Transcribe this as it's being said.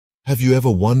Have you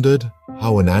ever wondered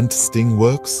how an ant sting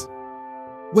works?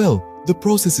 Well, the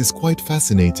process is quite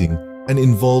fascinating and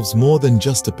involves more than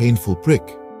just a painful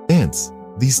prick. Ants,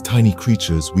 these tiny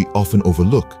creatures we often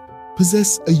overlook,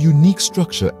 possess a unique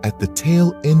structure at the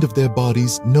tail end of their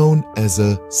bodies known as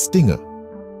a stinger.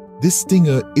 This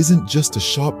stinger isn't just a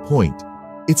sharp point,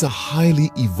 it's a highly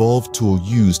evolved tool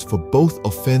used for both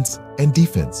offense and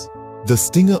defense. The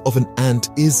stinger of an ant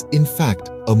is, in fact,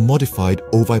 a modified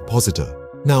ovipositor.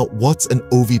 Now, what's an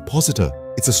ovipositor?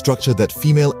 It's a structure that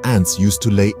female ants use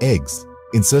to lay eggs.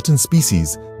 In certain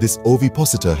species, this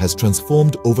ovipositor has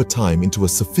transformed over time into a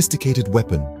sophisticated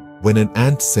weapon. When an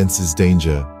ant senses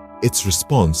danger, its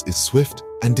response is swift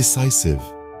and decisive.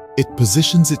 It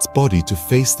positions its body to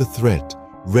face the threat,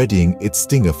 readying its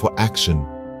stinger for action.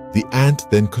 The ant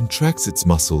then contracts its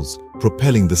muscles,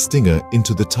 propelling the stinger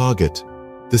into the target.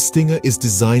 The stinger is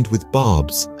designed with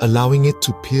barbs, allowing it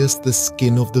to pierce the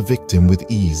skin of the victim with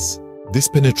ease. This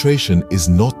penetration is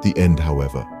not the end,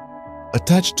 however.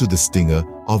 Attached to the stinger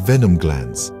are venom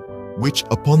glands, which,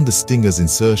 upon the stinger's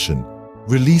insertion,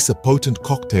 release a potent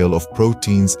cocktail of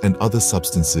proteins and other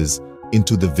substances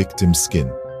into the victim's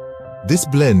skin. This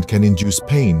blend can induce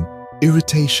pain,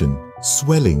 irritation,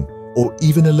 swelling, or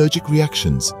even allergic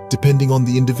reactions, depending on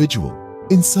the individual.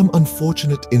 In some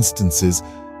unfortunate instances,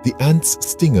 the ant's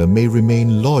stinger may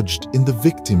remain lodged in the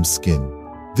victim's skin.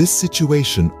 This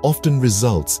situation often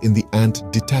results in the ant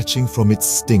detaching from its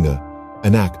stinger,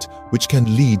 an act which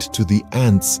can lead to the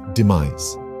ant's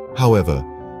demise. However,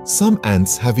 some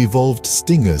ants have evolved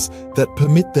stingers that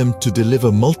permit them to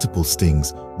deliver multiple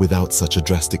stings without such a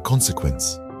drastic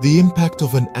consequence. The impact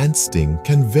of an ant sting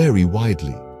can vary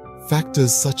widely.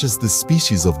 Factors such as the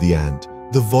species of the ant,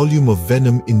 the volume of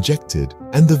venom injected,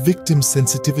 and the victim's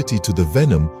sensitivity to the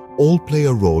venom all play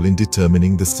a role in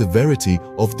determining the severity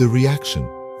of the reaction.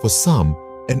 For some,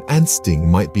 an ant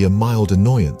sting might be a mild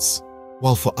annoyance,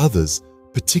 while for others,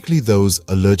 particularly those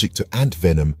allergic to ant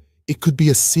venom, it could be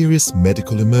a serious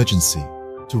medical emergency.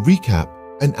 To recap,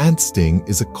 an ant sting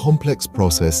is a complex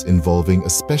process involving a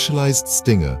specialized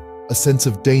stinger, a sense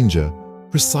of danger,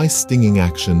 precise stinging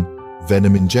action,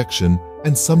 venom injection,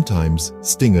 and sometimes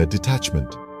stinger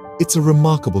detachment. It's a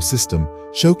remarkable system,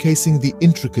 showcasing the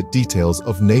intricate details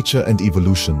of nature and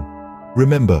evolution.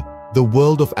 Remember, the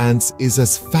world of ants is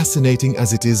as fascinating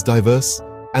as it is diverse,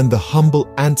 and the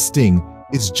humble ant sting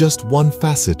is just one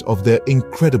facet of their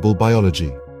incredible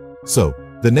biology. So,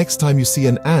 the next time you see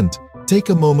an ant, take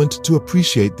a moment to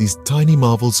appreciate these tiny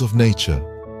marvels of nature.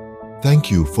 Thank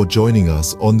you for joining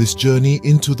us on this journey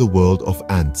into the world of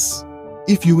ants.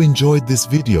 If you enjoyed this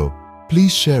video,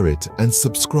 please share it and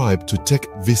subscribe to Tech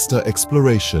Vista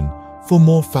Exploration for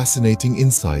more fascinating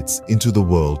insights into the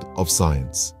world of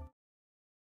science.